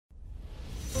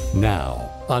Now,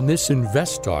 on this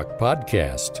Invest Talk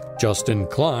podcast, Justin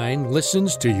Klein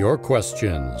listens to your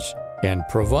questions and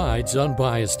provides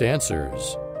unbiased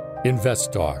answers.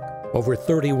 Invest Talk, over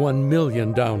 31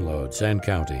 million downloads and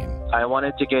counting. I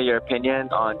wanted to get your opinion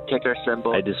on ticker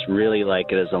symbol. I just really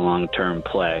like it as a long-term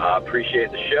play.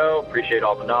 Appreciate the show. Appreciate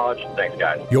all the knowledge. Thanks,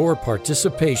 guys. Your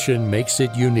participation makes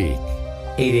it unique.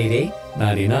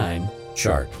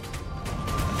 888-99-CHART.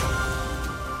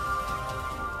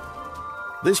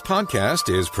 This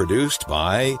podcast is produced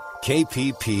by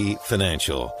KPP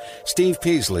Financial. Steve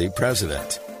Peasley,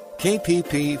 President.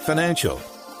 KPP Financial.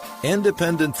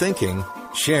 Independent thinking,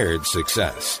 shared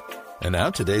success. And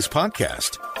now today's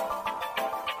podcast.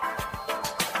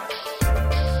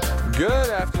 Good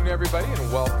afternoon, everybody,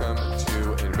 and welcome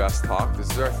to Invest Talk.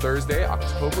 This is our Thursday,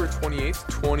 October 28th,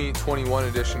 2021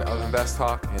 edition of Invest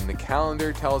Talk, and the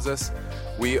calendar tells us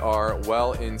we are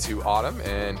well into autumn,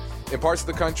 and in parts of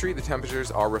the country, the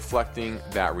temperatures are reflecting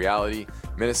that reality.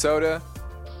 Minnesota,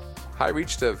 high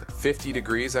reached of 50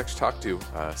 degrees. I actually talked to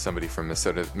somebody from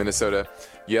Minnesota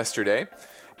yesterday.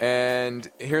 And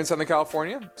here in Southern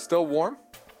California, still warm.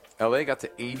 LA got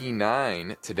to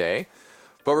 89 today.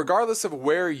 But regardless of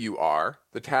where you are,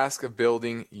 the task of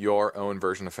building your own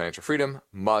version of financial freedom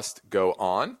must go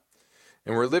on.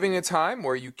 And we're living in a time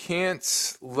where you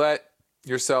can't let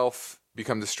yourself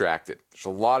become distracted. There's a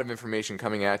lot of information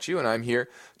coming at you, and I'm here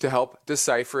to help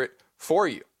decipher it for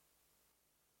you.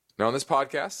 Now, on this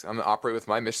podcast, I'm going to operate with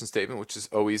my mission statement, which is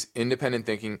always independent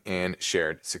thinking and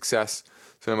shared success.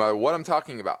 So no matter what I'm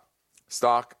talking about,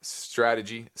 stock,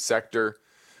 strategy, sector,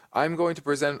 I'm going to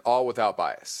present it all without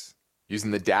bias,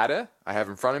 using the data I have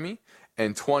in front of me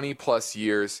and 20 plus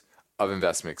years of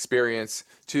investment experience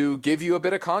to give you a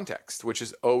bit of context, which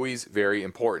is always very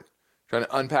important. Trying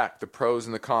to unpack the pros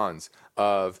and the cons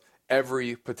of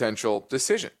every potential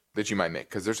decision that you might make,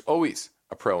 because there's always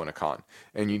a pro and a con,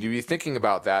 and you need to be thinking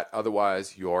about that,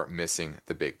 otherwise you're missing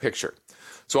the big picture.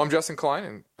 So I'm Justin Klein,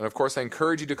 and of course I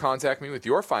encourage you to contact me with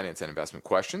your finance and investment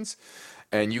questions,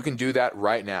 and you can do that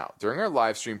right now during our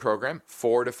live stream program,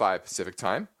 4 to 5 Pacific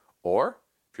time, or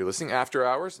if you're listening after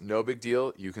hours, no big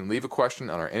deal, you can leave a question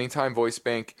on our Anytime Voice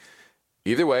Bank.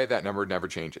 Either way, that number never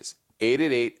changes,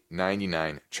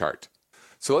 888-99-CHART.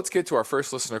 So let's get to our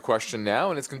first listener question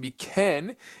now, and it's going to be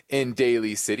Ken in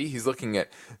Daly City. He's looking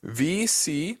at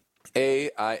VCAIX,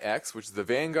 which is the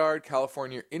Vanguard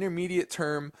California Intermediate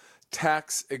Term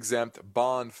Tax Exempt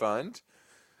Bond Fund.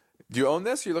 Do you own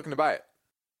this, or are you looking to buy it?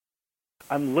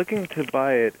 I'm looking to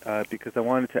buy it because I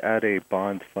wanted to add a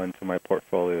bond fund to my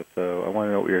portfolio, so I want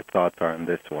to know what your thoughts are on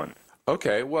this one.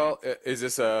 Okay, well, is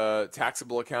this a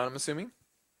taxable account, I'm assuming?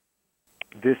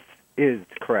 This is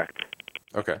correct.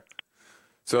 Okay.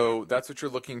 So that's what you're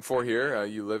looking for here.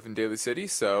 You live in Daly City,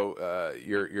 so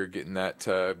you're getting that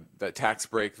tax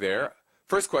break there.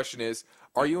 First question is,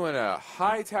 are you in a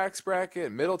high tax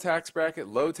bracket, middle tax bracket,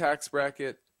 low tax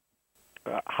bracket?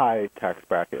 High tax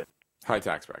bracket. High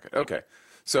tax bracket. Okay.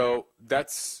 So a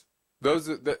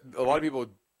lot of people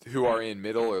who are in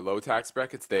middle or low tax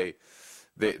brackets, they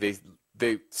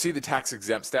see the tax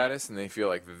exempt status and they feel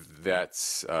like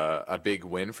that's a big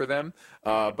win for them.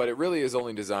 But it really is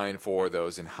only designed for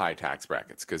those in high tax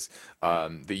brackets because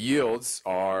the yields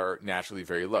are naturally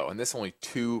very low, and this only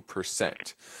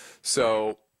 2%.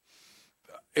 So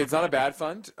it's not a bad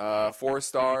fund. 4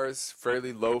 stars,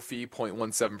 fairly low fee,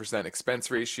 0.17% expense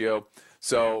ratio.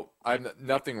 So I've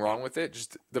nothing wrong with it.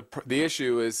 Just the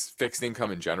issue is fixed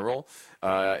income in general.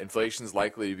 Inflation is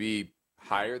likely to be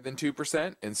higher than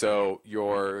 2%, and so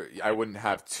I wouldn't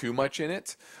have too much in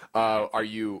it. Are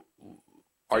you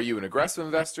an aggressive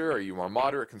investor? Are you more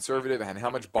moderate, conservative? And how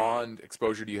much bond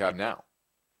exposure do you have now?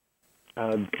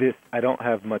 I don't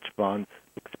have much bond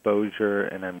exposure,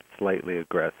 and I'm slightly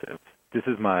aggressive. This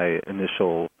is my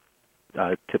initial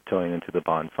tiptoeing into the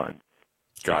bond fund.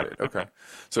 Got it. Okay.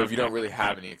 So if you don't really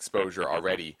have any exposure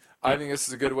already, I think this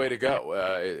is a good way to go.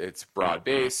 It's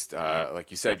broad-based. Like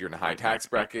you said, you're in a high tax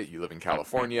bracket. You live in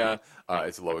California.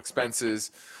 It's low expenses.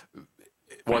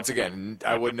 Once again,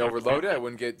 I wouldn't overload it. I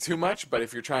wouldn't get too much. But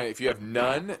if you have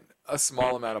none, a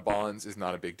small amount of bonds is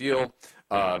not a big deal.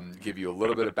 Give you a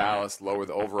little bit of ballast, lower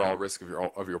the overall risk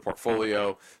of your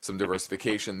portfolio, some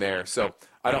diversification there. So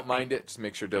I don't mind it. Just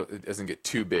make sure it doesn't get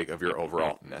too big of your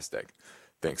overall nest egg.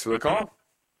 Thanks for the call.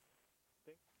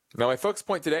 Now, my focus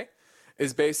point today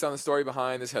is based on the story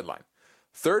behind this headline.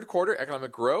 Third quarter economic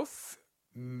growth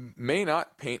may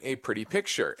not paint a pretty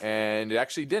picture, and it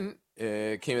actually didn't.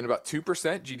 It came in about 2%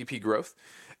 GDP growth,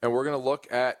 and we're going to look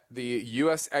at the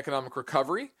U.S. economic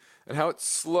recovery and how it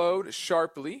slowed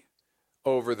sharply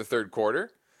over the third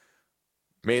quarter,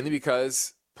 mainly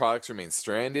because products remain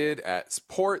stranded at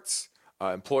ports,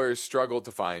 employers struggled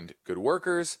to find good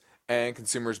workers, and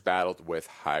consumers battled with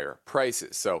higher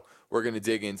prices. So we're going to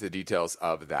dig into the details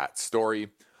of that story.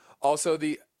 Also,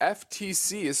 the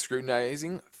FTC is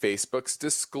scrutinizing Facebook's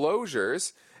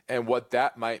disclosures and what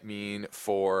that might mean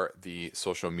for the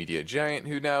social media giant,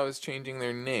 who now is changing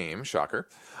their name. Shocker.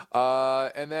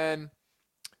 And then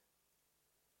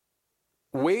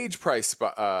wage price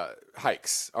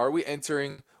hikes. Are we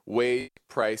entering wage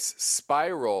price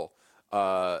spiral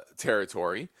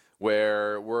territory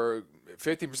where we're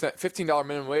 $15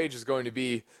 minimum wage is going to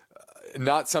be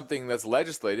not something that's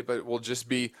legislated, but it will just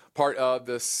be part of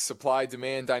the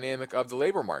supply-demand dynamic of the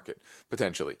labor market,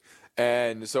 potentially.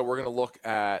 And so we're going to look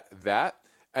at that.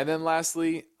 And then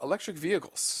lastly, electric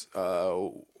vehicles.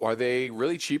 Are they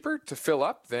really cheaper to fill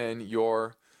up than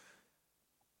your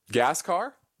gas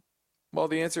car? Well,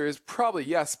 the answer is probably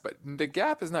yes, but the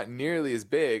gap is not nearly as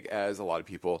big as a lot of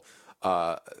people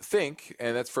think,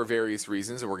 and that's for various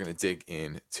reasons, and we're going to dig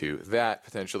into that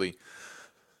potentially.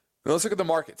 Now let's look at the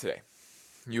market today.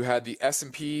 You had the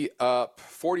S&P up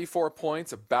 44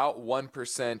 points, about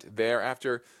 1% there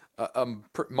after a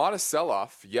modest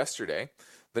sell-off yesterday.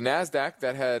 The NASDAQ,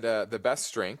 that had the best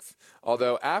strength,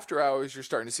 although after hours you're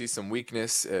starting to see some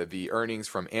weakness. The earnings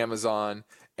from Amazon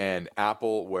and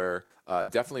Apple were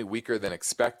definitely weaker than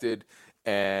expected,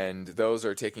 and those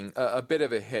are taking a bit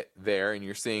of a hit there, and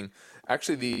you're seeing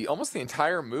actually almost the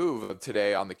entire move of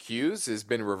today on the Qs has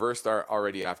been reversed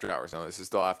already after hours. Now, this is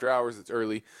still after hours. It's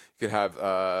early. You could have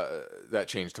that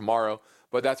change tomorrow,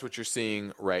 but that's what you're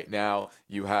seeing right now.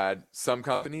 You had some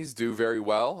companies do very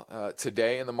well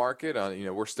today in the market.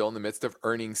 We're still in the midst of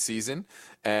earnings season,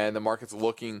 and the market's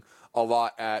looking a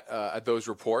lot at those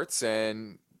reports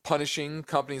and punishing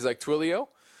companies like Twilio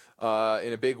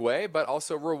in a big way, but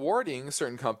also rewarding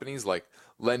certain companies like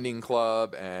Lending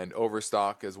Club and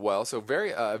Overstock as well. So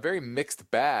a very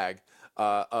mixed bag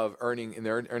of in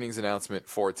their earnings announcement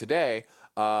for today.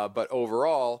 But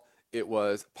overall, it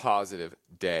was a positive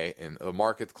day, and the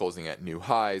market's closing at new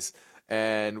highs.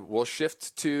 And we'll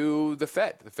shift to the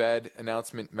Fed. The Fed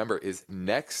announcement, remember, is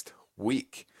next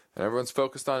week. And everyone's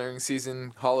focused on earnings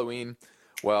season, Halloween.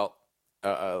 Well,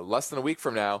 less than a week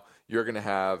from now, you're going to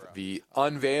have the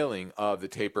unveiling of the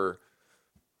taper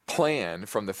plan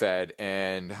from the Fed,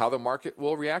 and how the market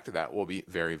will react to that will be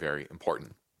very, very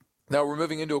important. Now we're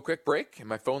moving into a quick break, and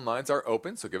my phone lines are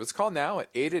open, so give us a call now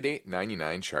at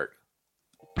 888-99-CHART.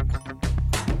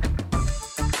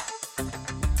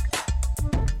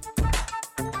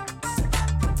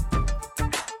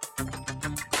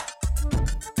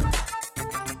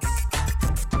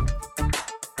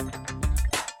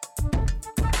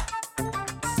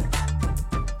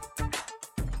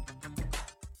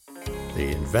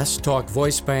 The InvestTalk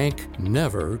Voice Bank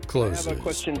never closes. I have a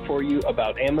question for you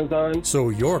about Amazon. So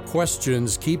your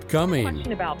questions keep coming.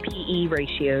 Question about PE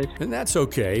ratios. And that's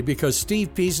okay, because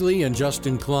Steve Peasley and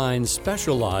Justin Klein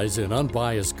specialize in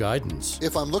unbiased guidance.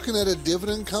 If I'm looking at a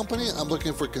dividend company, I'm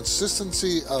looking for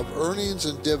consistency of earnings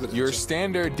and dividends. Your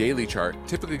standard daily chart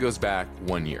typically goes back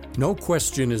 1 year. No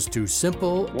question is too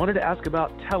simple. Wanted to ask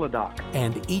about Teladoc.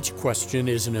 And each question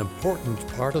is an important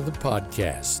part of the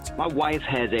podcast. My wife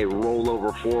has a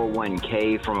rollover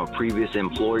 401k from a previous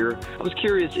employer. I was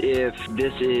curious if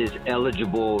this is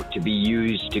eligible to be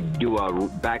used to do a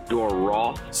backdoor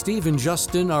Roth. Steve and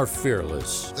Justin are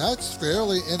fearless. That's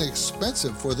fairly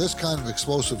inexpensive for this kind of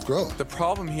explosive growth. The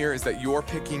problem here is that you're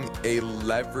picking a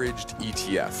leveraged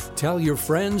ETF. Tell your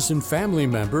friends and family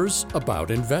members about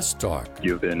InvestTalk.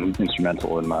 You've been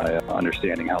instrumental in my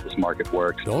understanding how this market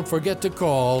works. Don't forget to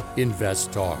call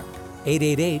InvestTalk.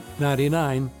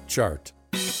 888-99-CHART.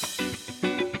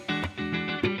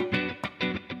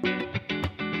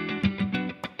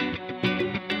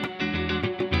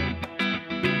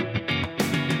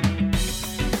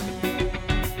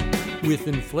 With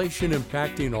inflation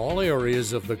impacting all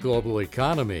areas of the global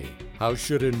economy, how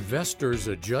should investors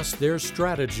adjust their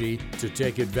strategy to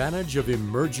take advantage of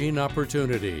emerging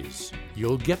opportunities?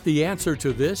 You'll get the answer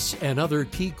to this and other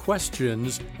key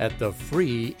questions at the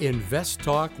free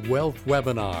InvestTalk Wealth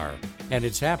Webinar. And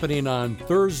it's happening on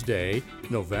Thursday,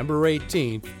 November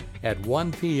 18th at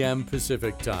 1 p.m.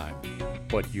 Pacific Time.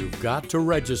 But you've got to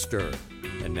register.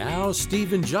 And now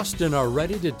Steve and Justin are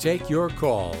ready to take your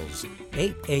calls.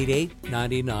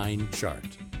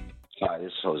 888-99-CHART. Hi, this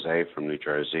is Jose from New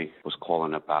Jersey. I was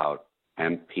calling about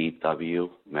MPW,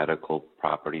 Medical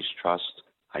Properties Trust.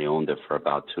 I owned it for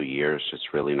about 2 years.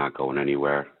 It's really not going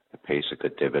anywhere. It pays a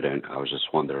good dividend. I was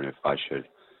just wondering if I should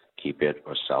keep it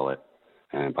or sell it.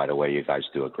 And by the way, you guys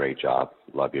do a great job.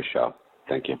 Love your show.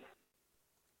 Thank you.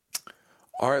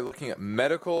 All right, looking at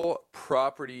Medical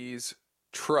Properties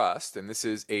Trust, and this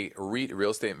is a REIT, real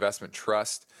estate investment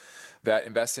trust, that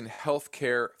invests in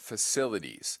healthcare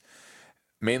facilities,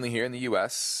 mainly here in the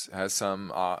U.S., has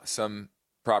some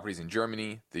properties in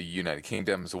Germany, the United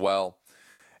Kingdom as well.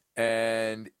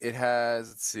 And it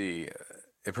has,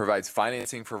 it provides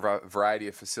financing for a variety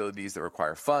of facilities that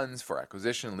require funds for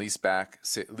acquisition,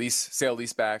 sale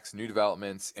leasebacks, new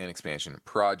developments, and expansion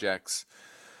projects.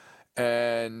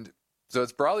 And so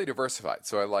it's broadly diversified,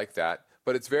 so I like that.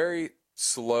 But it's very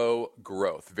slow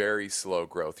growth.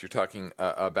 You're talking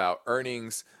about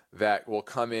earnings that will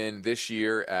come in this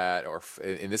year at, or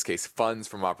in this case, funds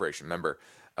from operation. Remember,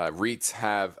 REITs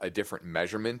have a different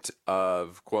measurement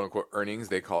of quote-unquote earnings.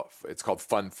 It's called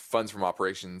funds from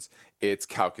operations. It's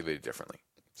calculated differently.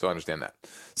 So understand that.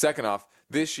 Second off,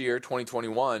 this year,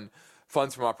 2021,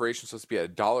 funds from operations supposed to be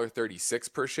at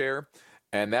 $1.36 per share.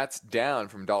 And that's down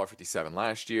from $1.57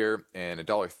 last year and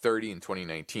 $1.30 in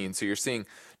 2019. So you're seeing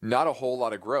not a whole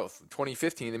lot of growth. In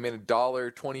 2015, they made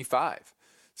 $1.25.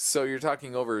 So you're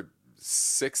talking over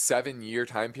 6-7 year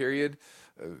time period,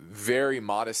 very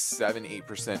modest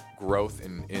 7-8% growth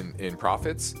in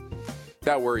profits.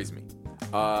 That worries me.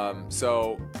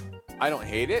 So I don't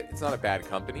hate it. It's not a bad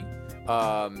company.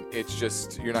 It's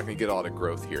just you're not going to get a lot of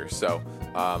growth here. So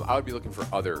I would be looking for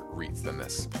other REITs than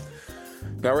this.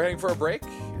 Now we're heading for a break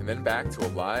and then back to a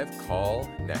live call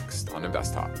next on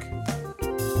Invest Talk.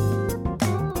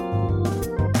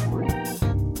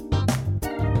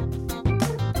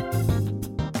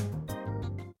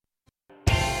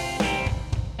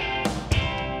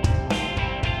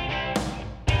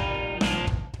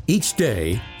 Each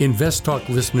day, Invest Talk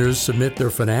listeners submit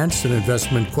their finance and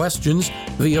investment questions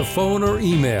via phone or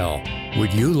email.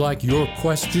 Would you like your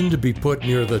question to be put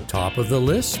near the top of the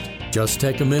list? Just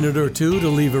take a minute or two to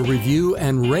leave a review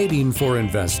and rating for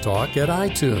Invest Talk at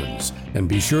iTunes. And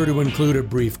be sure to include a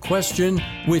brief question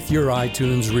with your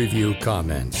iTunes review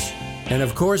comments. And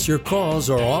of course, your calls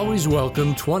are always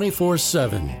welcome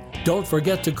 24/7. Don't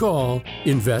forget to call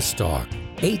Invest Talk,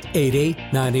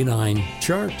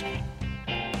 888-99-CHART.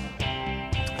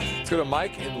 Let's go to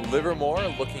Mike in Livermore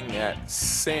looking at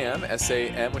SAM,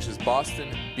 S-A-M, which is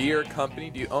Boston Beer Company.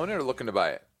 Do you own it or looking to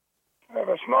buy it? I have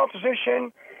a small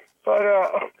position. But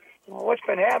what's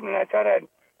been happening, I thought I'd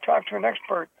talk to an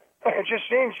expert. It just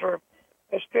seems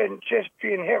it's been just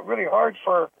being hit really hard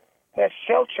for that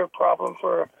seltzer problem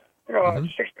for, a $6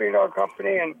 billion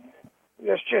company, and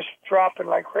it's just dropping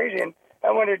like crazy. And I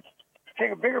wanted to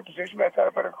take a bigger position, but I thought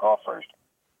I'd better call first.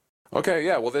 Okay,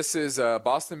 yeah. Well, this is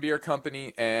Boston Beer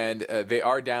Company, and they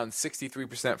are down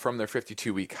 63% from their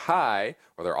 52-week high,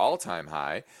 or their all-time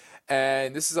high.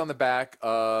 And this is on the back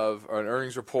of an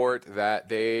earnings report that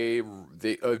they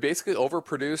basically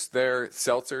overproduced their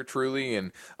seltzer Truly,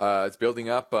 and it's building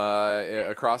up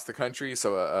across the country,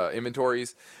 so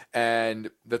inventories,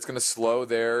 and that's going to slow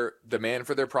their demand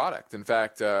for their product. In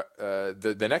fact,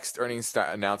 the next earnings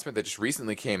announcement that just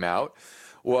recently came out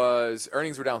was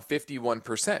earnings were down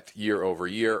 51% year over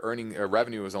year.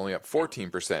 Revenue was only up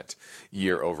 14%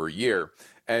 year over year,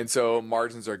 and so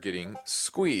margins are getting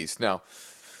squeezed. Now,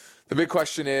 the big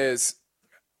question is,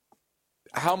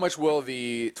 how much will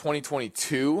the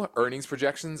 2022 earnings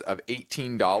projections of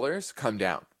 $18 come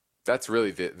down? That's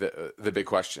really the big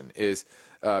question. Is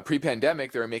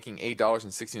pre-pandemic, they were making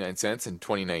 $8.69 in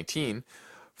 2019,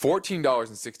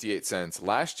 $14.68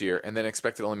 last year, and then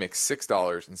expected to only make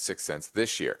 $6.06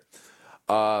 this year.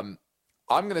 I'm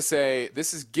going to say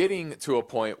this is getting to a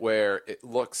point where it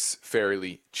looks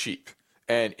fairly cheap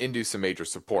and into some major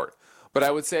support. But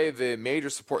I would say the major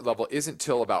support level isn't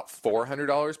till about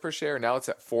 $400 per share. Now it's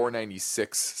at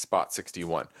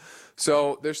 $496.61.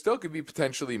 So there still could be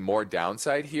potentially more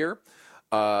downside here.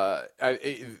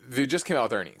 They just came out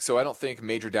with earnings, so I don't think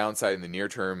major downside in the near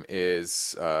term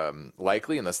is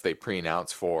likely unless they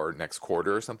pre-announce for next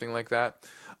quarter or something like that.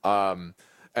 And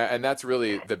that's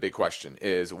really the big question: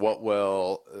 is what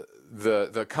will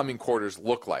the coming quarters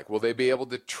look like? Will they be able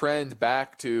to trend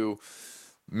back to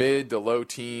mid to low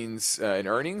teens in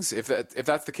earnings? If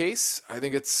that's the case, I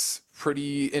think it's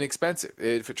pretty inexpensive.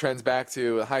 If it trends back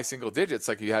to high single digits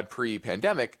like you had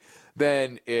pre-pandemic,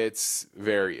 then it's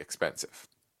very expensive.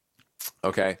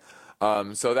 Okay,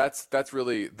 so that's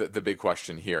really the big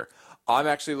question here. I'm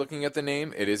actually looking at the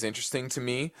name. It is interesting to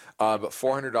me, but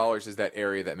 $400 is that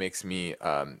area that makes me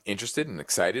interested and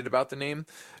excited about the name.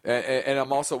 And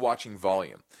I'm also watching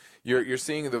volume. You're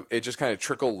seeing it just kind of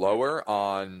trickle lower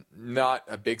on not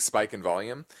a big spike in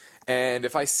volume. And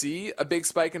if I see a big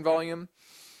spike in volume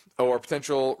or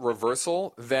potential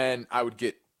reversal, then I would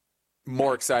get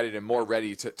more excited and more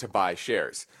ready to buy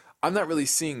shares. I'm not really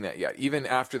seeing that yet. Even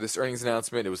after this earnings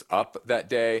announcement, it was up that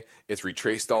day. It's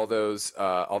retraced all those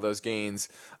gains,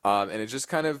 and it's just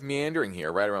kind of meandering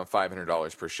here, right around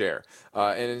 $500 per share.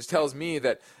 And it tells me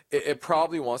that it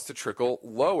probably wants to trickle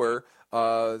lower.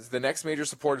 The next major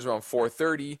support is around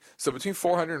 430, so between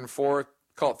 400 and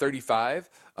 435.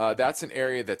 That's an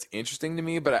area that's interesting to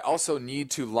me, but I also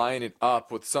need to line it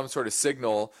up with some sort of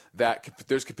signal that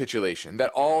there's capitulation,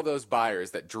 that all those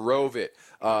buyers that drove it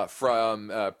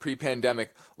from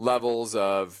pre-pandemic levels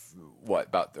of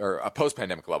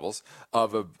post-pandemic levels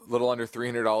of a little under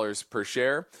 $300 per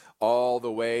share, all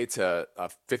the way to a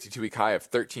 52-week high of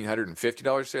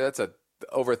 $1,350 a share. That's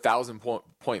over 1,000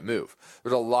 point move.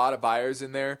 There's a lot of buyers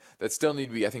in there that still need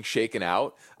to be, I think, shaken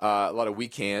out, a lot of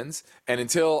weak hands. And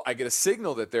until I get a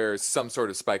signal that there's some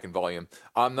sort of spike in volume,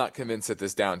 I'm not convinced that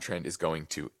this downtrend is going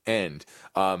to end.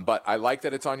 But I like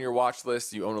that it's on your watch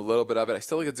list. You own a little bit of it. I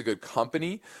still think it's a good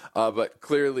company, but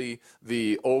clearly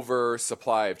the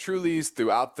oversupply of Trulies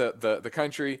throughout the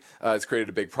country has created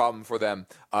a big problem for them.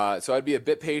 So I'd be a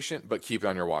bit patient, but keep it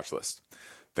on your watch list.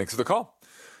 Thanks for the call.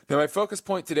 Now, my focus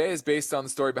point today is based on the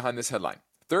story behind this headline.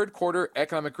 Third quarter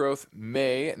economic growth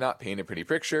may not paint a pretty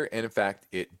picture, and in fact,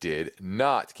 it did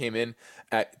not. Came in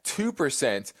at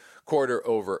 2% quarter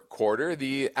over quarter.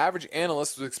 The average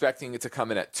analyst was expecting it to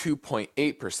come in at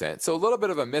 2.8%, so a little bit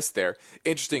of a miss there.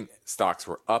 Interesting, stocks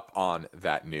were up on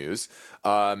that news,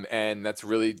 and that's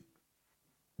really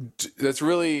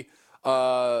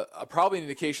probably an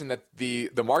indication that the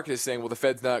market is saying, well, the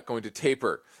Fed's not going to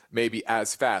taper maybe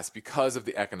as fast because of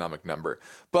the economic number.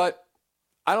 But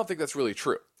I don't think that's really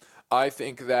true. I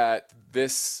think that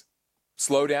this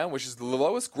slowdown, which is the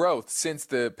lowest growth since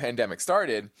the pandemic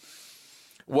started,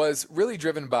 was really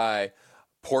driven by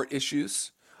port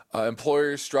issues,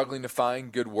 employers struggling to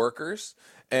find good workers,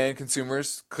 and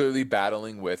consumers clearly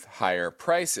battling with higher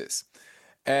prices.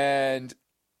 And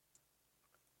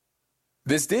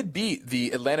this did beat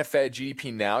the Atlanta Fed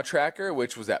GDP Now tracker,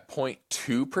 which was at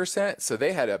 0.2%. So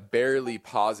they had a barely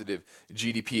positive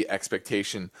GDP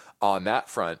expectation on that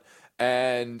front.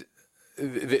 And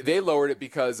they lowered it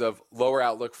because of lower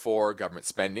outlook for government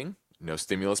spending, no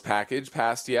stimulus package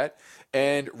passed yet,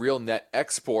 and real net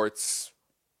exports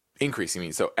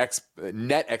increasing. So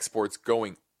net exports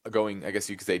going, I guess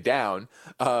you could say, down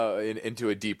into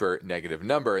a deeper negative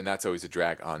number. And that's always a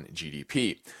drag on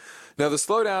GDP. Now, the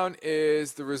slowdown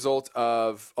is the result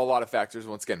of a lot of factors.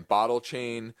 Once again,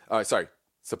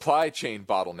 supply chain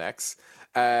bottlenecks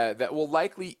that will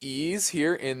likely ease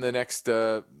here in the next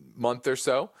month or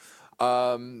so.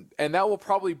 And that will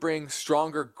probably bring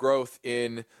stronger growth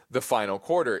in the final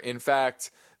quarter. In fact,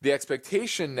 the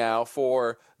expectation now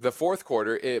for the fourth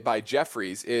quarter by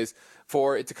Jefferies is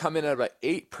for it to come in at about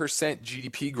 8%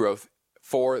 GDP growth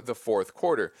for the fourth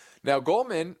quarter. Now,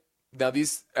 Goldman... Now,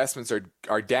 these estimates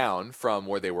are down from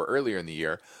where they were earlier in the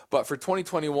year, but for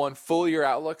 2021 full year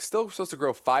outlook, still supposed to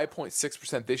grow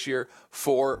 5.6% this year,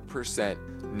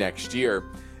 4% next year.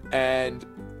 And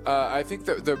I think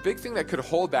the big thing that could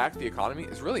hold back the economy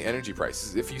is really energy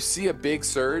prices. If you see a big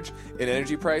surge in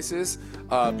energy prices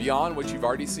beyond what you've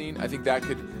already seen, I think that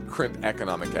could crimp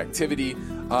economic activity.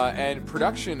 And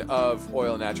production of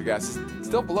oil and natural gas is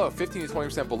still below, 15 to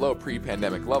 20% below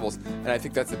pre-pandemic levels. And I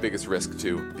think that's the biggest risk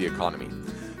to the economy.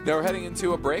 Now we're heading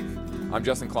into a break. I'm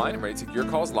Justin Klein. I'm ready to take your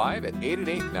calls live at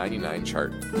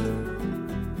 888-99-CHART.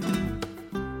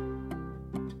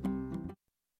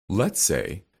 Let's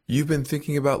say you've been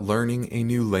thinking about learning a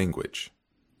new language.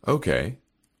 Okay,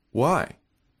 why?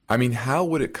 I mean, how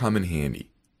would it come in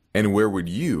handy? And where would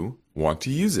you want to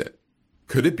use it?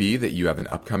 Could it be that you have an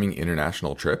upcoming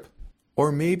international trip?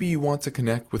 Or maybe you want to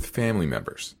connect with family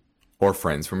members or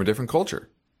friends from a different culture?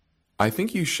 I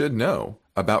think you should know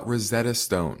about Rosetta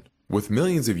Stone. With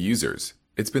millions of users,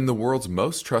 it's been the world's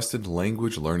most trusted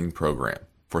language learning program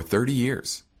for 30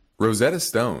 years. Rosetta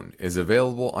Stone is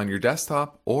available on your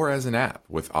desktop or as an app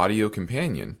with Audio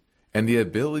Companion and the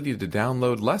ability to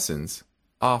download lessons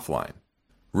offline.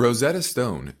 Rosetta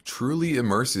Stone truly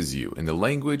immerses you in the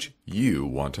language you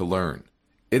want to learn.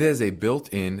 It has a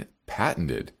built-in,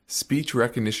 patented speech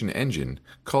recognition engine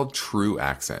called True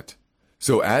Accent.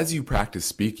 So as you practice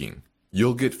speaking,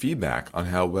 you'll get feedback on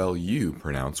how well you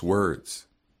pronounce words.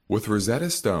 With Rosetta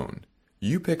Stone,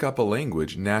 you pick up a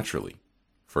language naturally,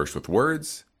 first with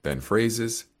words, then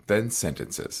phrases, then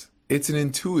sentences. It's an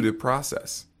intuitive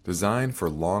process designed for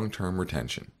long-term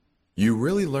retention. You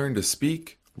really learn to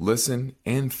speak, listen,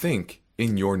 and think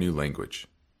in your new language.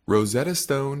 Rosetta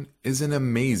Stone is an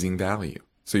amazing value,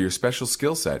 so your special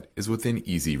skill set is within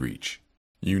easy reach.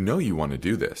 You know you want to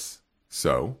do this,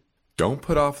 so don't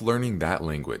put off learning that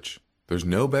language. There's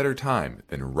no better time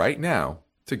than right now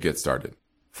to get started.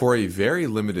 For a very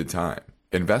limited time,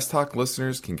 InvestTalk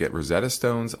listeners can get Rosetta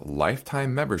Stone's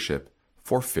lifetime membership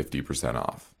for 50%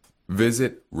 off.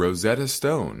 Visit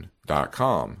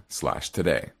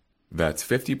rosettastone.com/today. That's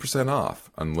 50% off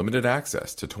unlimited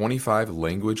access to 25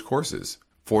 language courses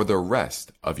for the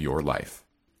rest of your life.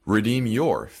 Redeem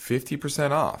your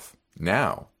 50% off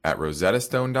now at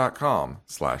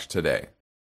rosettastone.com/today.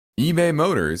 eBay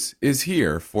Motors is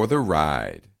here for the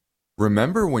ride.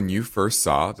 Remember when you first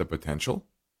saw the potential?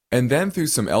 And then through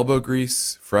some elbow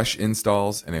grease, fresh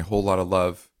installs, and a whole lot of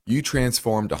love, you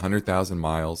transformed 100,000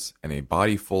 miles and a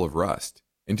body full of rust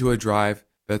into a drive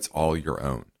that's all your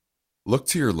own. Look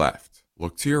to your left.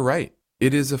 Look to your right.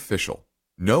 It is official.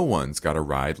 No one's got a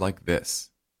ride like this.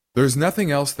 There's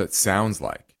nothing else that sounds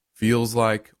like, feels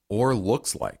like, or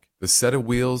looks like the set of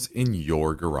wheels in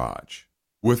your garage.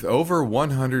 With over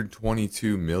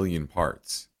 122 million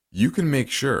parts, you can make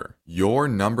sure your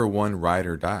number one ride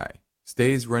or die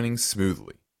stays running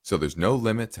smoothly, so there's no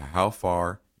limit to how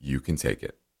far you can take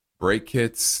it. Brake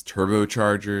kits,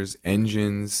 turbochargers,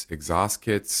 engines, exhaust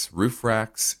kits, roof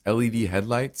racks, LED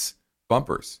headlights,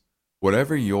 bumpers,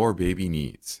 whatever your baby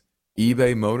needs,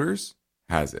 eBay Motors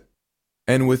has it.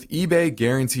 And with eBay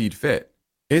Guaranteed Fit,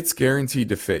 it's guaranteed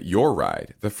to fit your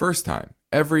ride the first time,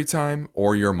 every time,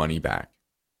 or your money back.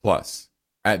 Plus,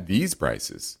 at these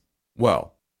prices,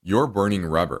 well, you're burning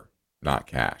rubber, not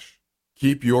cash.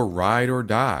 Keep your ride or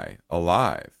die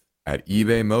alive at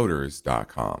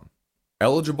ebaymotors.com.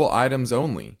 Eligible items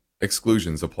only.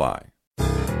 Exclusions apply.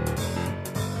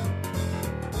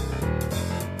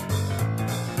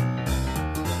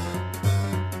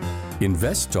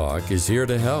 InvestTalk is here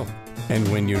to help. And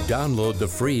when you download the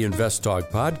free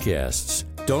InvestTalk podcasts,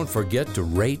 don't forget to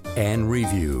rate and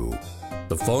review.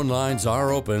 The phone lines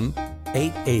are open,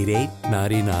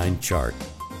 888-99-CHART.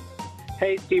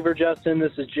 Hey, Steve or Justin,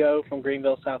 this is Joe from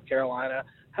Greenville, South Carolina.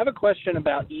 I have a question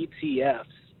about ETFs.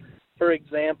 For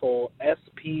example,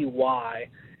 SPY.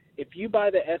 If you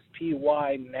buy the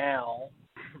SPY now,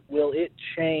 will it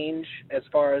change as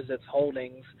far as its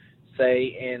holdings,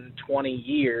 say, in 20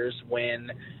 years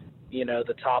when,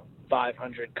 the top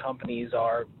 500 companies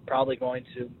are probably going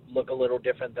to look a little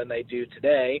different than they do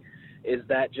today? Is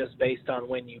that just based on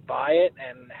when you buy it?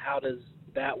 And how does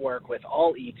that work with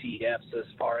all ETFs as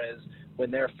far as when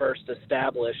they're first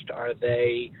established? Are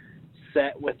they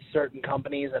set with certain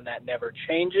companies and that never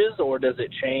changes, or does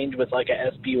it change with like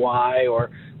a SPY or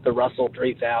the Russell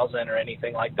 3000 or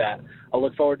anything like that? I'll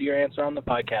look forward to your answer on the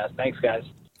podcast. Thanks, guys.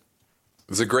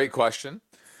 It's a great question.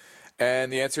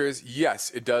 And the answer is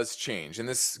yes, it does change. And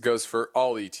this goes for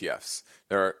all ETFs.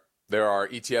 There are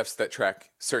ETFs that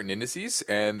track certain indices,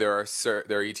 and there are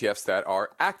ETFs that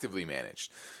are actively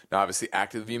managed. Now, obviously,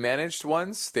 actively managed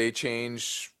ones, they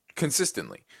change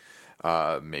consistently,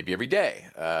 maybe every day.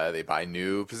 They buy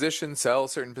new positions, sell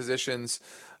certain positions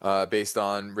based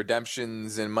on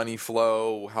redemptions and money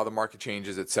flow, how the market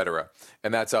changes, etc.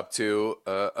 And that's up to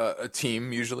a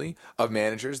team, usually, of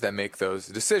managers that make those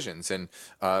decisions. And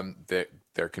there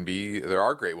are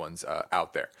great ones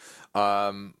out there.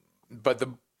 But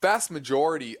the vast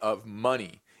majority of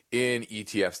money in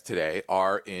ETFs today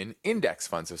are in index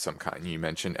funds of some kind. You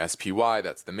mentioned SPY,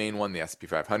 that's the main one, the S&P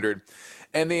 500.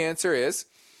 And the answer is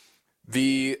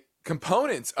the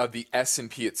components of the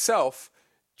S&P itself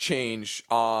change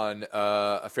on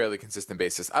a fairly consistent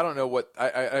basis. I don't know what,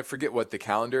 I forget what the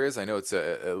calendar is. I know it's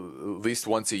at least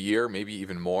once a year, maybe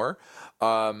even more.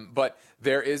 But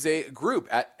there is a group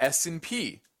at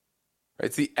S&P.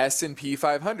 It's the S&P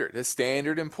 500, the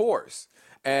Standard & Poor's.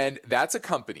 And that's a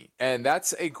company, and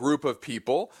that's a group of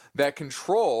people that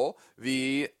control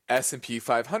the S&P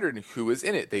 500 and who is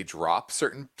in it. They drop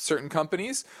certain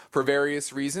companies for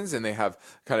various reasons, and they have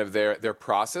kind of their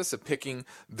process of picking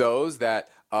those that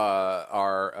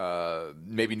are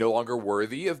maybe no longer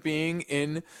worthy of being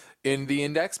in the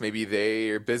index. Maybe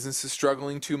their business is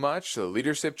struggling too much, so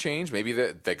leadership change. Maybe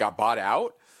they got bought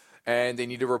out, and they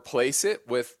need to replace it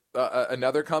with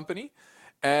another company,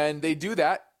 and they do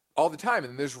that all the time,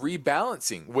 and there's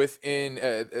rebalancing within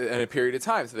a period of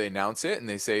time. So they announce it, and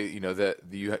they say, that that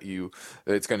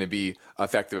it's going to be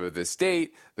effective at this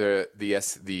date.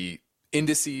 The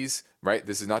indices, right?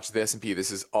 This is not just the S&P.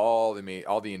 This is all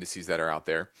the indices that are out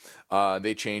there.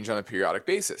 They change on a periodic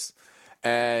basis,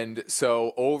 and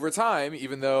so over time,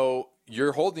 even though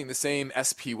you're holding the same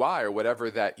SPY or whatever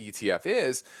that ETF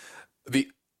is, the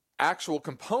actual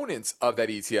components of that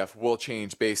ETF will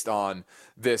change based on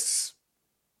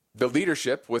the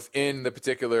leadership within the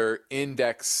particular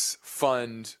index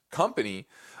fund company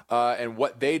and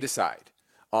what they decide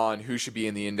on who should be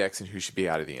in the index and who should be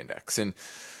out of the index. And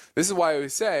this is why I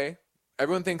always say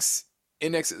everyone thinks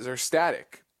indexes are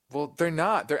static. Well, they're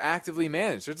not. They're actively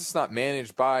managed. They're just not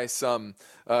managed by some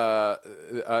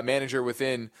manager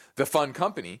within the fund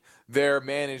company. They're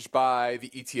managed by the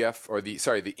ETF or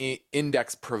the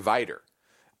index provider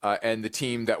and the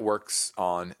team that works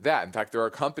on that. In fact, there are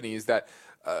companies that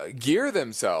gear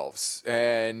themselves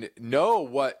and know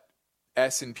what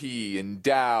S&P and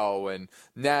Dow and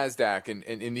NASDAQ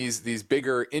and these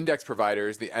bigger index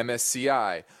providers, the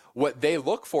MSCI, what they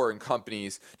look for in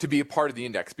companies to be a part of the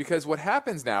index. Because what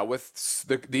happens now with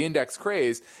the index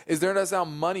craze is there is now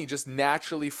money just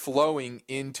naturally flowing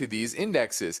into these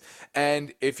indexes.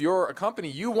 And if you're a company,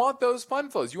 you want those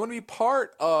fund flows. You want to be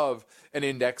part of an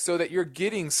index so that you're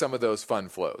getting some of those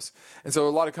fund flows. And so a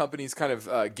lot of companies kind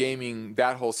of gaming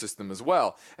that whole system as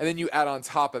well. And then you add on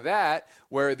top of that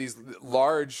where these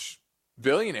large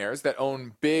billionaires that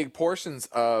own big portions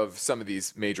of some of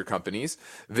these major companies,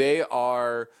 they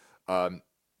are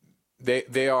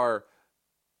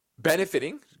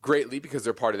benefiting greatly because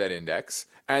they're part of that index.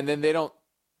 And then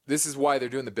this is why they're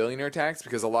doing the billionaire tax,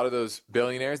 because a lot of those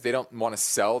billionaires, they don't want to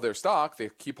sell their stock.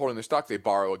 They keep holding their stock. They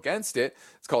borrow against it.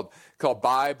 It's called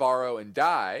buy, borrow, and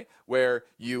die, where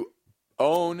you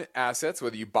own assets,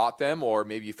 whether you bought them or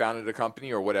maybe you founded a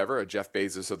company or whatever, a Jeff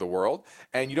Bezos of the world,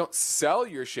 and you don't sell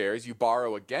your shares, you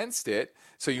borrow against it,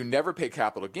 so you never pay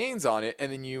capital gains on it,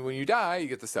 and then when you die, you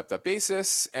get the stepped-up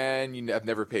basis, and you have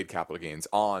never paid capital gains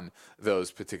on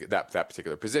those that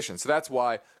particular position. So that's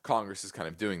why Congress is kind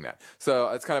of doing that. So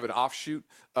it's kind of an offshoot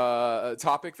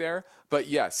topic there, but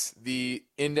yes, the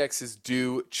indexes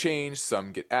do change.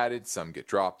 Some get added, some get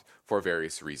dropped for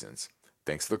various reasons.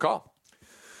 Thanks for the call.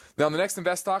 Now, in the next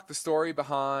Invest Talk, the story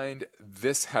behind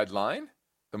this headline,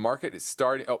 the market is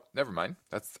starting. Oh, never mind.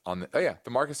 That's on the. Oh, yeah. The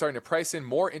market is starting to price in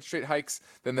more interest rate hikes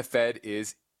than the Fed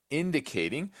is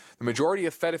indicating. The majority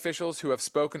of Fed officials who have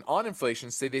spoken on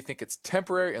inflation say they think it's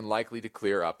temporary and likely to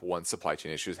clear up once supply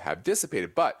chain issues have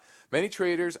dissipated. But many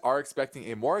traders are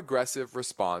expecting a more aggressive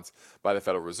response by the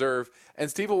Federal Reserve. And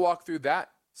Steve will walk through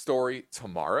that story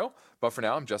tomorrow. But for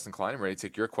now, I'm Justin Klein. I'm ready to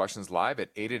take your questions live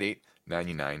at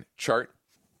 888-99-CHART.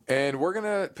 And we're going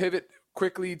to pivot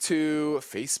quickly to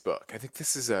Facebook. I think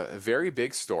this is a very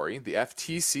big story. The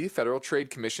FTC, Federal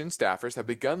Trade Commission staffers, have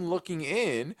begun looking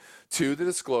into the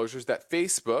disclosures that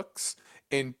Facebook's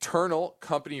internal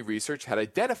company research had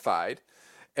identified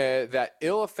that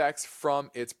ill effects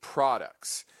from its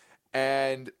products.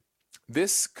 And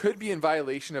this could be in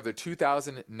violation of the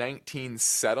 2019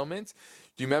 settlement.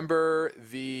 Do you remember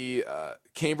the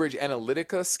Cambridge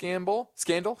Analytica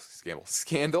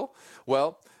scandal?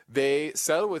 Well, they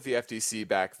settled with the FTC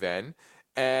back then,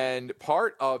 and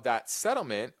part of that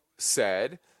settlement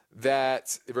said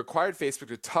that it required Facebook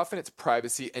to toughen its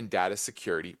privacy and data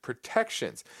security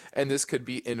protections, and this could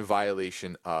be in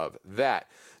violation of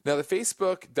that. Now, the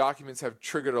Facebook documents have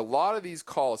triggered a lot of these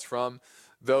calls from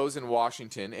those in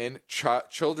Washington and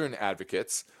children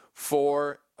advocates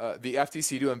for the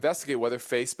FTC to investigate whether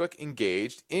Facebook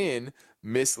engaged in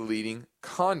misleading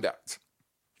conduct.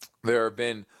 There have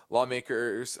been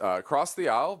lawmakers across the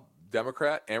aisle,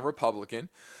 Democrat and Republican.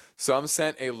 Some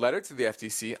sent a letter to the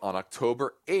FTC on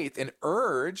October 8th and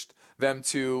urged them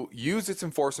to use its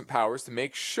enforcement powers to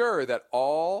make sure that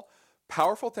all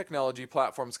powerful technology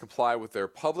platforms comply with their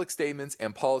public statements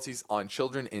and policies on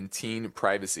children and teen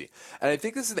privacy. And I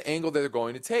think this is the angle that they're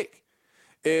going to take.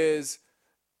 It's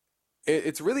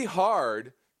really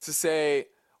hard to say,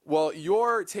 well,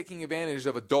 you're taking advantage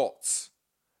of adults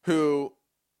who,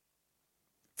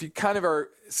 if you kind of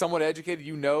are somewhat educated,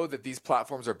 you know that these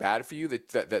platforms are bad for you,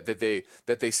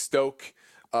 that they stoke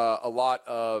a lot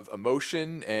of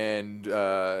emotion and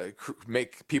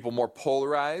make people more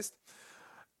polarized.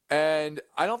 And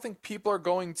I don't think people are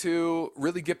going to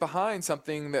really get behind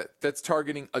something that's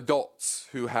targeting adults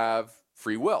who have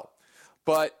free will.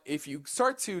 But if you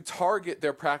start to target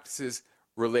their practices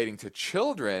relating to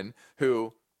children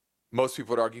who most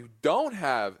people would argue don't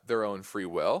have their own free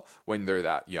will when they're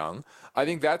that young, I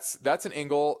think that's an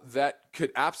angle that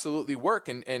could absolutely work.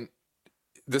 And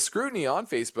the scrutiny on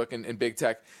Facebook and big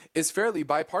tech is fairly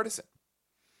bipartisan.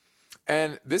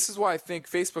 And this is why I think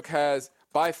Facebook has,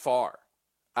 by far,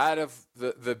 out of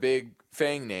the big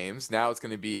FANG names, now it's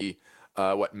going to be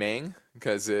Mang,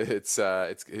 because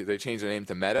they changed their name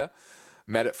to Meta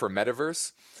for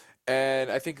Metaverse.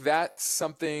 And I think that's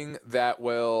something that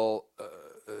will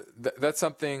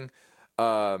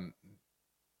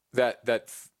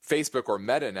that Facebook or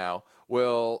Meta now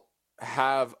will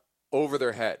have over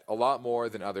their head a lot more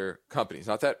than other companies.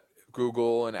 Not that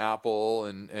Google and Apple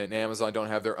and Amazon don't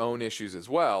have their own issues as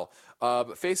well,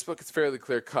 but Facebook, it's fairly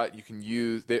clear cut. You can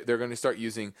use they're going to start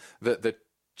using the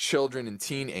children and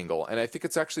teen angle, and I think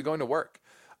it's actually going to work.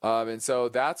 And so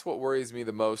that's what worries me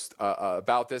the most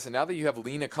about this. And now that you have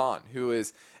Lina Khan, who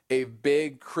is a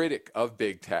big critic of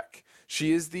big tech,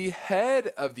 she is the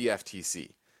head of the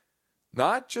FTC.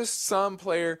 Not just some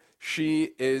player,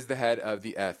 she is the head of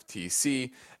the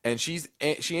FTC, and she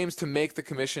aims to make the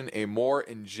commission a more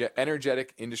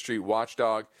energetic industry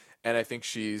watchdog, and I think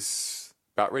she's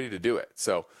about ready to do it.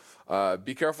 So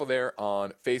be careful there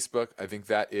on Facebook. I think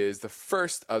that is the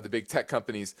first of the big tech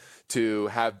companies to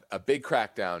have a big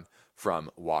crackdown from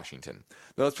Washington.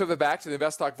 Now let's pivot back to the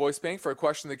InvestTalk voice bank for a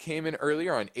question that came in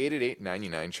earlier on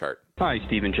 888-99-CHART. Hi,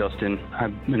 Steve and Justin.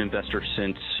 I've been an investor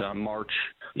since March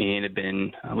and have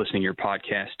been listening to your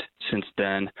podcast since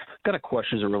then. Got a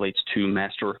question as it relates to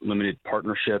master limited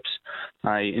partnerships.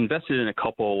 I invested in a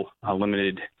couple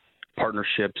limited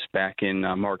partnerships back in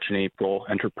March and April,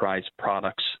 Enterprise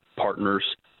Products Partners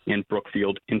and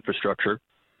Brookfield Infrastructure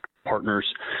Partners.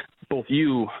 Both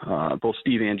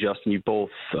Steve and Justin, you both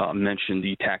mentioned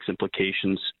the tax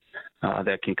implications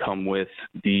that can come with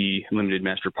the limited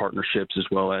master partnerships, as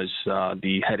well as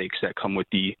the headaches that come with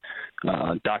the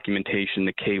documentation,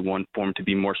 the K-1 form, to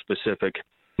be more specific.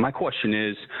 My question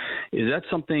is that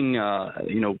something,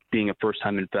 being a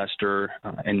first-time investor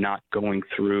and not going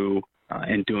through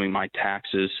and doing my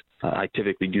taxes, I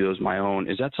typically do those my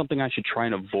own. Is that something I should try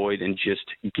and avoid and just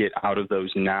get out of those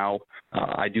now?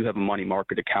 I do have a money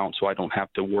market account, so I don't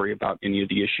have to worry about any of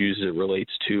the issues as it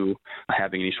relates to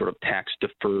having any sort of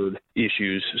tax-deferred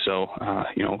issues. So,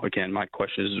 again, my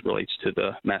question relates to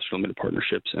the master limited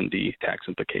partnerships and the tax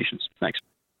implications. Thanks.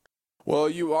 Well,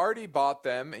 you already bought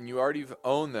them and you already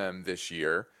own them this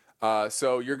year,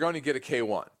 so you're going to get a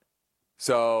K-1.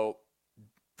 So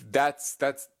that's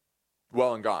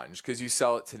well and gone. Just because you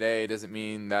sell it today doesn't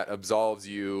mean that absolves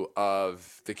you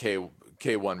of the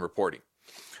K-1 reporting.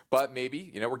 But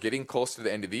maybe, we're getting close to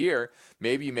the end of the year.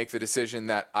 Maybe you make the decision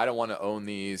that I don't want to own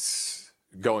these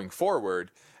going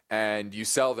forward, and you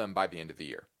sell them by the end of the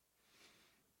year.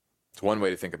 It's one way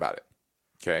to think about it.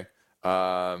 Okay.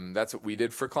 That's what we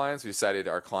did for clients. We decided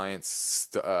our clients,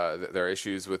 their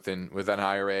issues within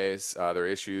IRAs, their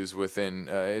issues within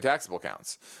taxable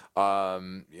accounts.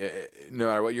 No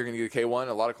matter what, you're going to get a K-1.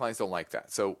 A lot of clients don't like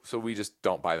that. So we just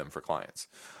don't buy them for clients.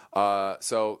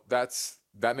 So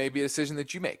that may be a decision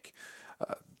that you make.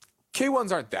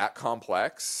 K-1s aren't that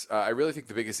complex. I really think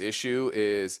the biggest issue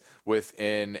is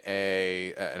within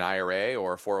an IRA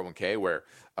or a 401k where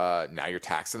now you're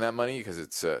taxing that money because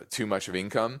it's too much of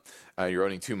income. You're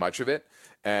owning too much of it,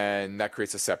 and that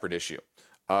creates a separate issue.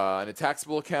 In a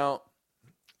taxable account,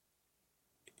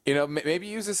 maybe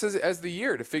use this as the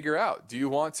year to figure out, do you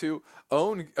want to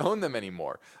own them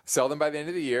anymore? Sell them by the end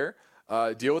of the year,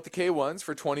 deal with the K-1s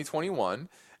for 2021,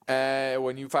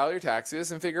 when you file your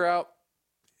taxes, and figure out,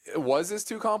 was this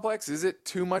too complex? Is it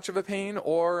too much of a pain,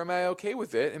 or am I okay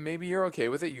with it? And maybe you're okay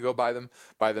with it. You go buy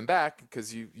them back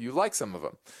because you like some of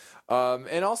them.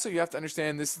 And also you have to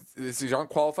understand these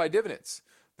aren't qualified dividends.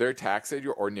 They're taxed at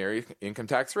your ordinary income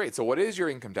tax rate. So what is your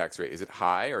income tax rate? Is it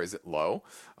high or is it low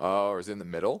or is it in the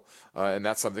middle? And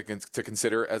that's something to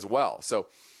consider as well. So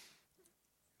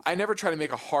I never try to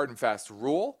make a hard and fast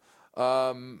rule,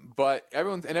 but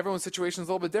everyone's situation is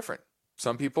a little bit different.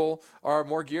 Some people are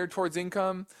more geared towards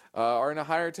income, are in a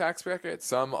higher tax bracket.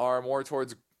 Some are more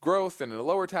towards growth and in a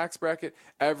lower tax bracket.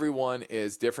 Everyone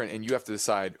is different, and you have to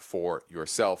decide for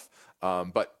yourself.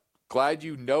 But glad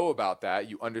you know about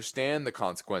that. You understand the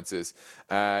consequences,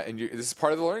 and this is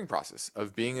part of the learning process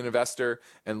of being an investor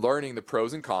and learning the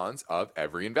pros and cons of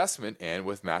every investment. And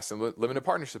with master limited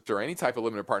partnerships or any type of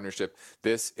limited partnership,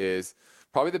 this is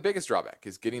probably the biggest drawback,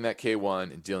 is getting that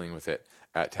K-1 and dealing with it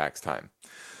at tax time.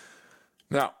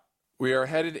 Now, we are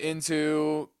headed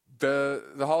into the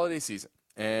holiday season,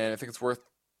 and I think it's worth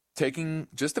taking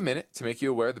just a minute to make you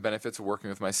aware of the benefits of working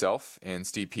with myself and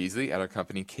Steve Peasley at our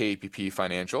company KPP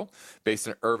Financial, based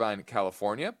in Irvine,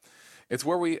 California. It's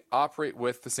where we operate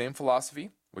with the same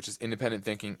philosophy, which is independent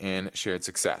thinking and shared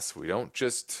success. We don't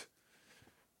just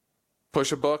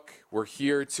push a book. We're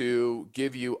here to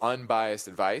give you unbiased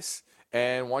advice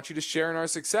and want you to share in our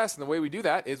success. And the way we do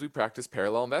that is we practice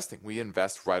parallel investing. We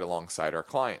invest right alongside our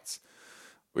clients,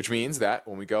 which means that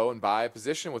when we go and buy a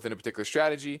position within a particular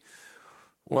strategy,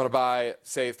 we want to buy,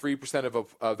 say, 3%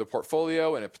 of the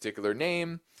portfolio in a particular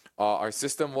name. Our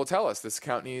system will tell us this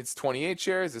account needs 28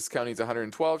 shares, this account needs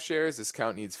 112 shares, this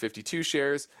account needs 52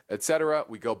 shares, etc.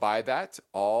 We go buy that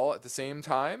all at the same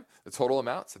time. The total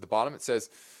amounts at the bottom, it says,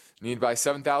 need to buy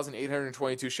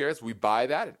 7,822 shares. We buy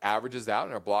that. It averages out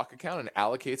in our block account and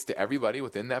allocates to everybody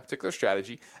within that particular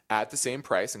strategy at the same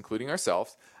price, including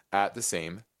ourselves, at the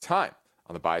same time.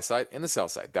 on the buy side and the sell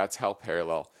side. That's how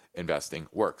parallel investing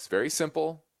works. Very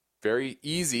simple, very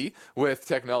easy with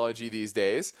technology these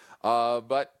days,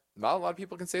 but not a lot of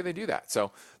people can say they do that.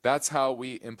 So that's how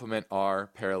we implement our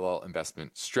parallel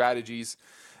investment strategies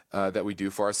that we do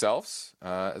for ourselves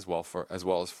as well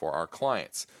as for our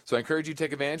clients. So I encourage you to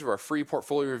take advantage of our free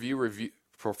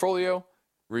portfolio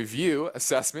review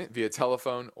assessment via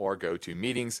telephone or go to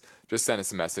meetings. Just send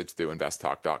us a message through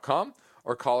investtalk.com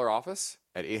or call our office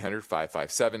at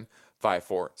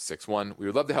 800-557-5461. We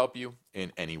would love to help you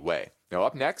in any way. Now,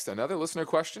 up next, another listener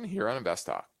question here on Invest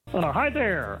Talk. Hi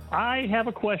there. I have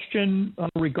a question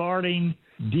regarding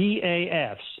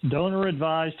DAFs, donor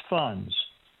advised funds.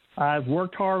 I've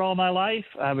worked hard all my life.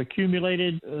 I've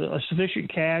accumulated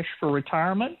sufficient cash for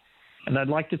retirement, and I'd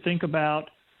like to think about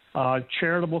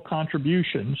charitable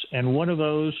contributions, and one of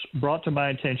those brought to my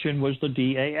attention was the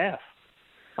DAF.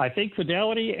 I think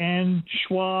Fidelity and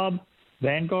Schwab,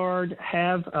 Vanguard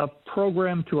have a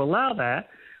program to allow that,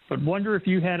 but wonder if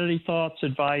you had any thoughts,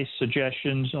 advice,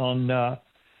 suggestions on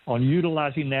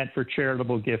utilizing that for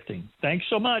charitable gifting. Thanks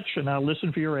so much, and I'll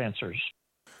listen for your answers.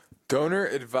 Donor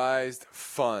advised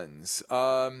funds.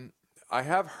 I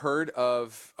have heard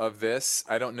of this.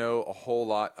 I don't know a whole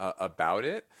lot about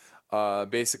it.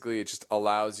 Basically, it just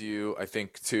allows you, I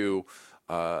think, to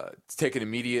take an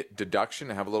immediate deduction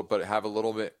and have a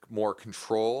little bit more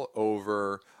control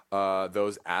over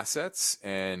those assets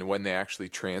and when they actually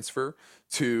transfer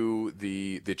to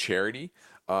the charity.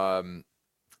 I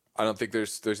don't think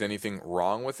there's anything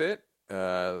wrong with it.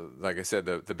 Like I said,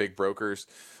 the big brokers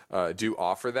do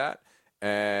offer that,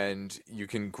 and you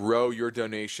can grow your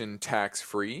donation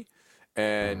tax-free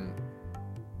and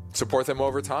support them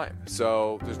over time.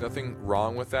 So there's nothing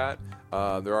wrong with that.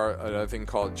 There are another thing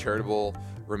called charitable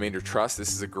remainder trust.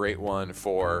 This is a great one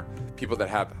for people that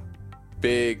have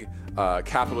big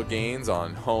capital gains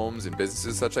on homes and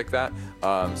businesses, such like that.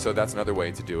 So that's another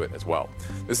way to do it as well.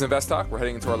 This is Invest Talk. We're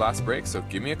heading into our last break, so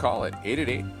give me a call at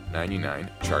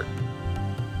 888-99-CHART.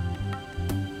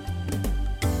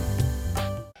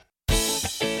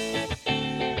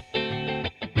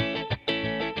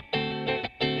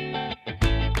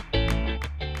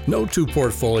 No two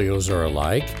portfolios are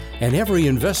alike, and every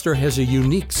investor has a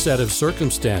unique set of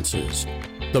circumstances.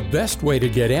 The best way to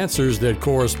get answers that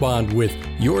correspond with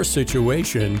your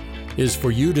situation is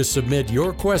for you to submit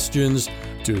your questions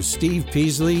to Steve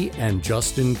Peasley and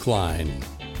Justin Klein.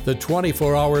 The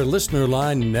 24-hour listener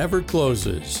line never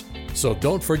closes, so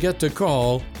don't forget to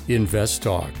call Invest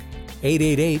Talk.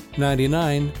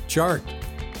 888-99-CHART.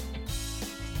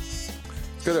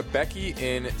 Go to Becky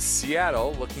in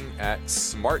Seattle looking at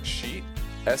Smartsheet,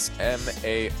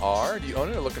 SMAR. Do you own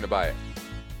it or looking to buy it?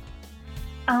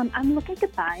 I'm looking to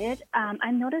buy it.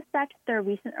 I noticed that their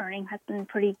recent earnings has been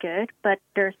pretty good, but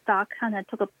their stock kind of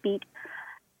took a beat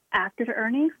after the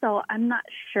earnings, so I'm not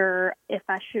sure if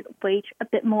I should wait a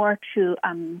bit more to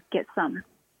get some.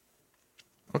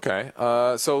 Okay.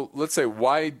 So let's say,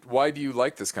 why do you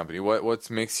like this company?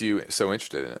 What makes you so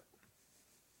interested in it?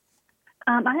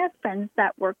 I have friends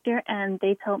that work there, and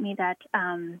they told me that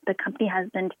the company has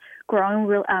been growing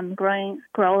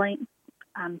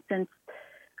since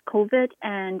COVID,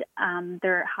 and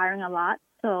they're hiring a lot.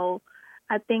 So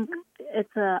I think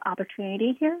it's an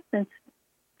opportunity here since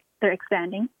they're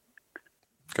expanding.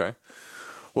 Okay.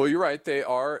 Well, you're right. They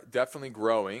are definitely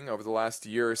growing. Over the last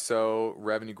year or so,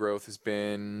 revenue growth has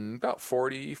been about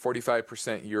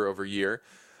 45% year over year.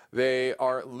 They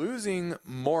are losing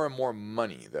more and more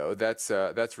money, though. That's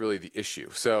really the issue.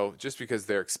 So just because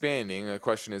they're expanding, the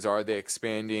question is, are they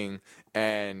expanding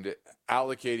and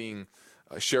allocating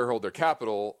shareholder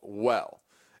capital well?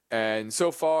 And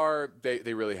so far,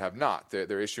 they really have not.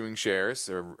 They're issuing shares.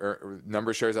 Their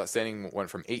number of shares outstanding went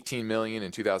from 18 million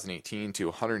in 2018 to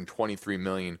 123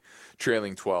 million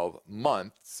trailing 12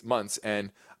 months.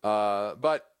 And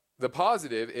but the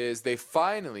positive is they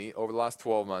finally, over the last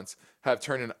 12 months, have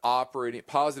turned an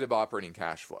positive operating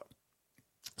cash flow.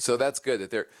 So that's good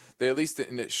that they at least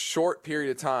in a short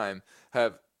period of time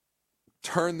have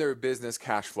turned their business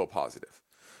cash flow positive.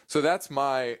 So that's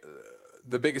the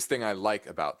biggest thing I like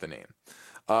about the name.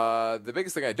 The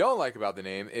biggest thing I don't like about the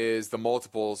name is the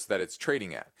multiples that it's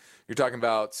trading at. You're talking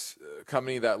about a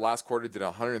company that last quarter did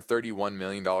 $131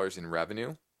 million in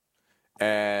revenue,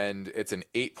 and it's an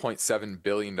 $8.7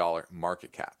 billion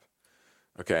market cap.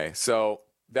 Okay, so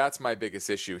that's my biggest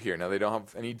issue here. Now, they don't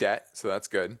have any debt, so that's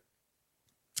good.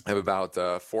 They have about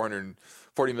 $440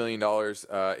 million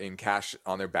in cash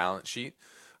on their balance sheet.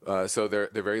 So they're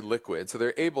very liquid. So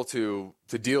they're able to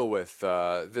deal with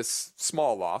this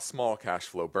small cash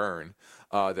flow burn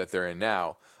that they're in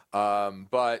now.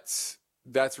 But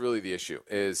that's really the issue,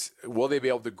 is will they be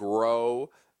able to grow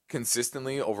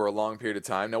consistently over a long period of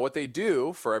time? Now, what they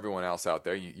do for everyone else out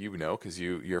there, you know, because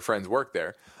your friends work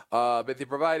there, but they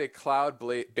provide a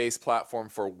cloud-based platform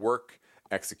for work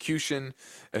execution.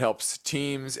 It helps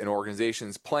teams and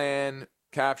organizations plan,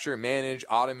 capture, manage,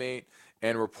 automate,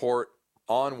 and report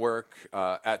on work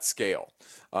at scale.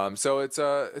 So it's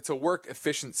a work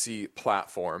efficiency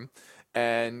platform,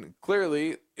 and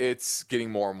clearly it's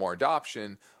getting more and more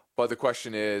adoption. But the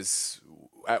question is,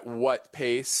 at what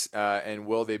pace, and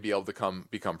will they be able to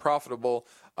become profitable?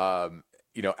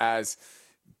 As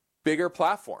bigger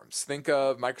platforms. Think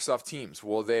of Microsoft Teams.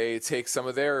 Will they take some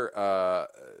of their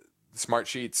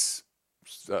Smartsheets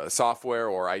software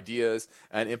or ideas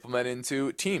and implement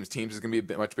into Teams? Teams is going to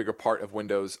be a much bigger part of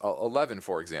Windows 11,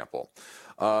 for example.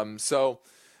 So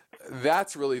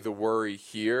that's really the worry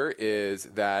here, is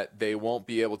that they won't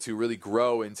be able to really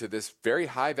grow into this very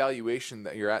high valuation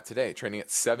that you're at today, trading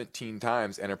at 17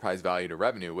 times enterprise value to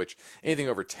revenue, which anything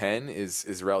over 10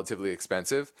 is relatively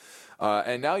expensive.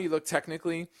 And now you look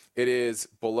technically, it is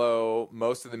below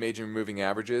most of the major moving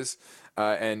averages.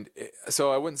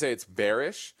 So I wouldn't say it's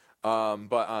bearish,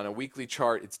 but on a weekly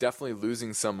chart, it's definitely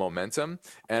losing some momentum.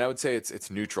 And I would say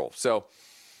it's neutral. So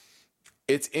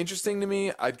it's interesting to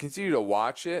me. I'd continue to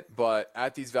watch it, but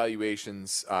at these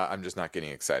valuations, I'm just not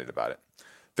getting excited about it.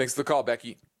 Thanks for the call,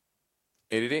 Becky.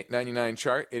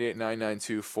 888-99-CHART,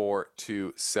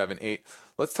 888-992-4278.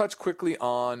 Let's touch quickly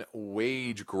on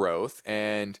wage growth.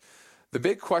 And the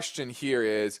big question here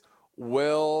is,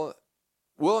 will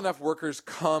enough workers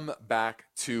come back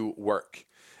to work?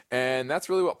 And that's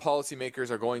really what policymakers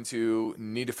are going to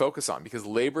need to focus on, because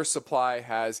labor supply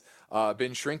has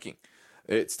been shrinking.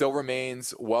 It still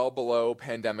remains well below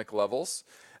pandemic levels.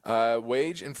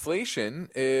 Wage inflation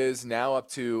is now up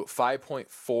to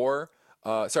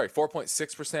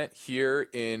 4.6% here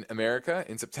in America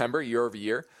in September, year over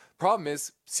year. Problem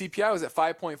is, CPI was at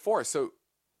 5.4%. So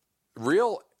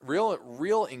real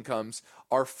incomes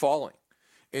are falling.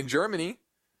 In Germany,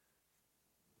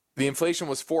 the inflation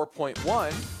was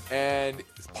 4.1%, and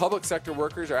public sector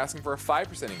workers are asking for a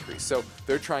 5% increase. So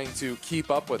they're trying to keep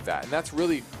up with that. And that's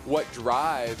really what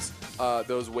drives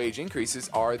those wage increases,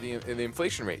 are the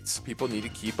inflation rates. People need to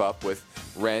keep up with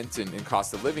rent and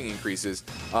cost of living increases.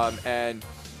 And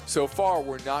so far,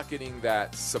 we're not getting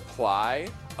that supply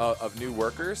of new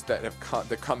workers that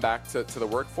come back to the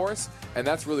workforce. And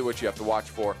that's really what you have to watch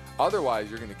for. Otherwise,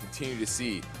 you're going to continue to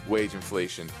see wage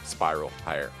inflation spiral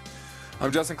higher.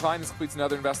 I'm Justin Klein. This completes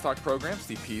another Invest Talk program.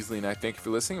 Steve Peasley and I thank you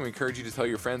for listening. We encourage you to tell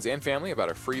your friends and family about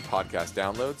our free podcast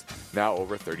downloads, now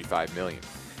over 35 million.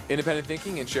 Independent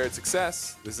thinking and shared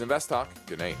success. This is Invest Talk.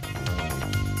 Good night.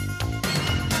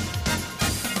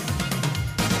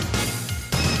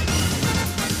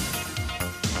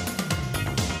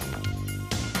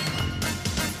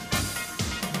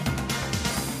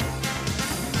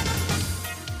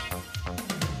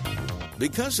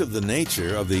 Because of the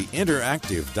nature of the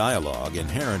interactive dialogue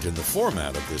inherent in the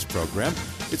format of this program,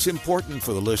 it's important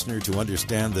for the listener to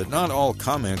understand that not all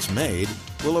comments made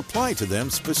will apply to them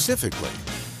specifically.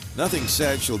 Nothing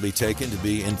said shall be taken to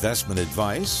be investment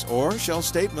advice, or shall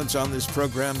statements on this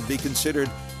program be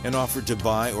considered an offer to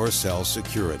buy or sell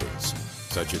securities.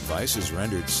 Such advice is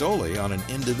rendered solely on an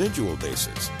individual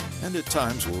basis, and at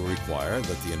times will require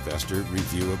that the investor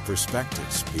review a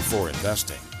prospectus before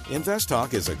investing. Invest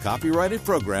Talk is a copyrighted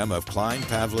program of Klein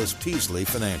Pavlis Peasley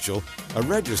Financial, a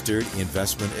registered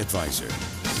investment advisor.